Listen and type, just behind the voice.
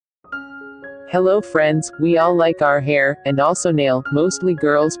Hello friends, we all like our hair, and also nail, mostly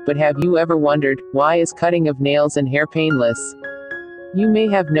girls, but have you ever wondered, why is cutting of nails and hair painless? You may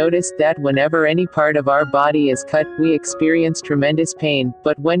have noticed that whenever any part of our body is cut, we experience tremendous pain,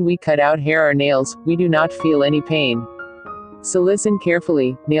 but when we cut out hair or nails, we do not feel any pain. So listen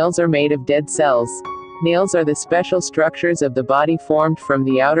carefully, nails are made of dead cells. Nails are the special structures of the body formed from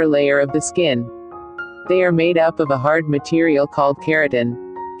the outer layer of the skin. They are made up of a hard material called keratin.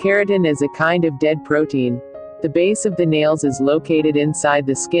 Keratin is a kind of dead protein. The base of the nails is located inside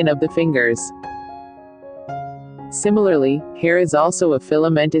the skin of the fingers. Similarly, hair is also a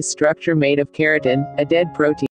filamentous structure made of keratin, a dead protein.